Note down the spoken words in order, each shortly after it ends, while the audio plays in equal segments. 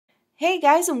Hey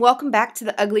guys, and welcome back to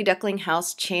the Ugly Duckling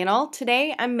House channel.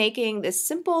 Today I'm making this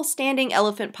simple standing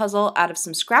elephant puzzle out of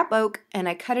some scrap oak, and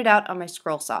I cut it out on my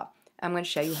scroll saw. I'm going to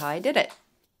show you how I did it.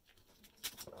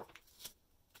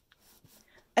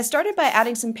 I started by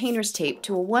adding some painter's tape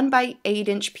to a 1 by 8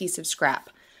 inch piece of scrap.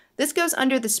 This goes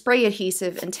under the spray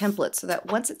adhesive and template so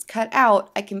that once it's cut out,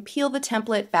 I can peel the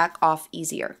template back off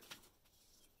easier.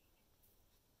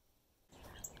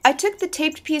 I took the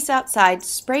taped piece outside,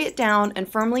 spray it down, and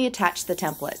firmly attached the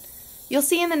template. You'll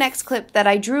see in the next clip that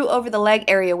I drew over the leg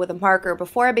area with a marker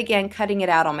before I began cutting it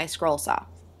out on my scroll saw.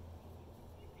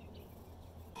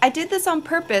 I did this on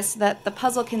purpose so that the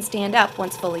puzzle can stand up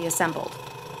once fully assembled.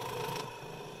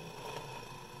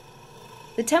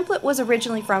 The template was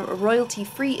originally from a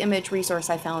royalty-free image resource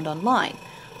I found online,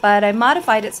 but I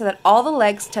modified it so that all the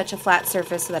legs touch a flat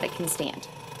surface so that it can stand.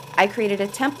 I created a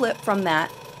template from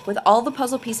that with all the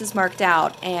puzzle pieces marked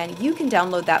out, and you can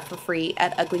download that for free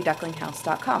at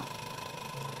uglyducklinghouse.com.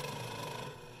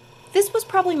 This was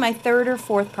probably my third or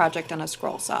fourth project on a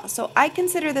scroll saw, so I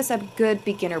consider this a good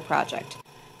beginner project.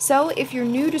 So if you're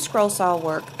new to scroll saw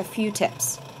work, a few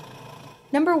tips.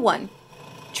 Number 1,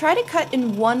 try to cut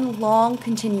in one long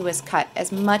continuous cut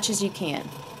as much as you can.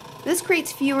 This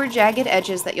creates fewer jagged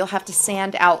edges that you'll have to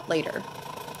sand out later.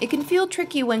 It can feel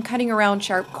tricky when cutting around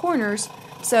sharp corners,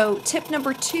 so tip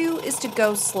number 2 is to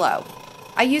go slow.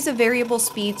 I use a variable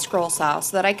speed scroll saw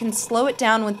so that I can slow it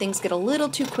down when things get a little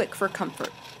too quick for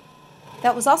comfort.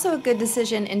 That was also a good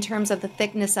decision in terms of the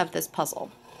thickness of this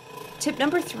puzzle. Tip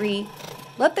number 3,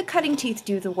 let the cutting teeth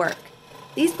do the work.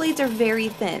 These blades are very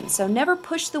thin, so never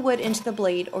push the wood into the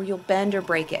blade or you'll bend or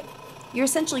break it. You're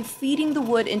essentially feeding the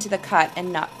wood into the cut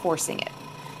and not forcing it.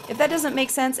 If that doesn't make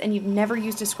sense and you've never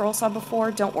used a scroll saw before,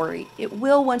 don't worry. It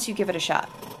will once you give it a shot.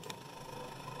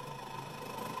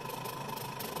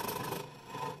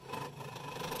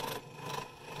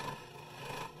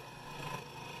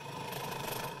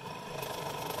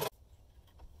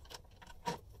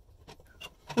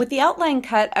 With the outline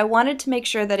cut, I wanted to make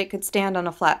sure that it could stand on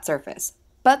a flat surface.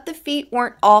 But the feet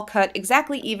weren't all cut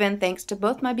exactly even thanks to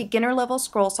both my beginner level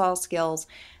scroll saw skills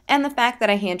and the fact that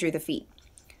I hand drew the feet.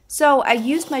 So I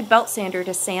used my belt sander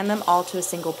to sand them all to a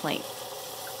single plane.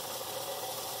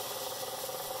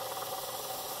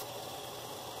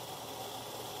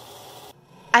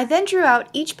 I then drew out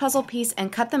each puzzle piece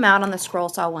and cut them out on the scroll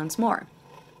saw once more.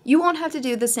 You won't have to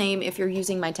do the same if you're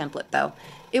using my template though.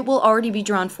 It will already be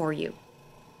drawn for you.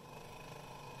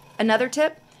 Another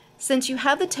tip, since you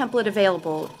have the template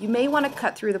available, you may want to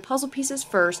cut through the puzzle pieces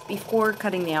first before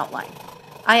cutting the outline.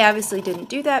 I obviously didn't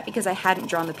do that because I hadn't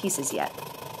drawn the pieces yet.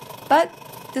 But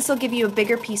this will give you a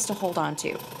bigger piece to hold on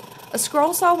to. A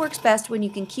scroll saw works best when you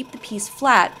can keep the piece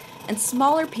flat, and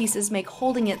smaller pieces make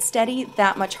holding it steady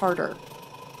that much harder.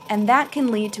 And that can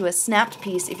lead to a snapped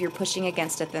piece if you're pushing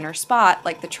against a thinner spot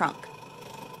like the trunk.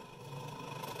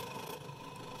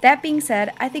 That being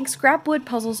said, I think scrap wood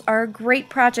puzzles are a great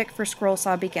project for scroll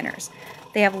saw beginners.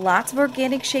 They have lots of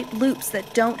organic shaped loops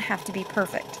that don't have to be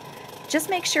perfect. Just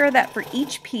make sure that for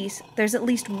each piece, there's at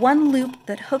least one loop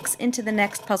that hooks into the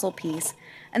next puzzle piece,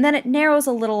 and then it narrows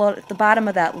a little at the bottom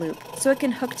of that loop so it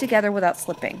can hook together without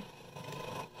slipping.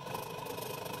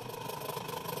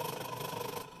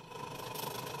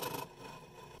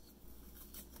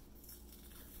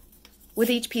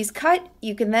 With each piece cut,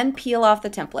 you can then peel off the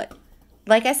template.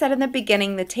 Like I said in the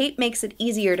beginning, the tape makes it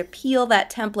easier to peel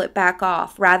that template back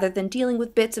off rather than dealing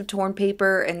with bits of torn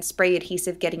paper and spray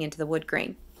adhesive getting into the wood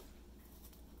grain.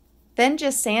 Then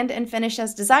just sand and finish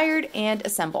as desired and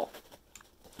assemble.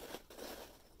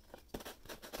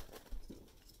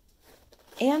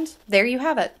 And there you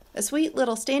have it, a sweet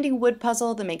little standing wood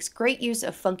puzzle that makes great use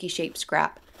of funky shaped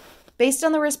scrap. Based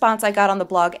on the response I got on the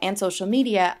blog and social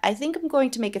media, I think I'm going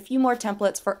to make a few more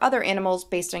templates for other animals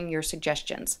based on your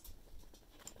suggestions.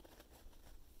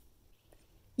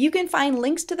 You can find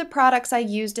links to the products I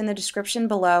used in the description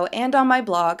below and on my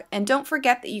blog, and don't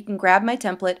forget that you can grab my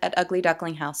template at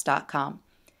uglyducklinghouse.com.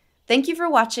 Thank you for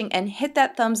watching, and hit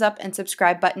that thumbs up and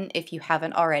subscribe button if you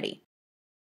haven't already.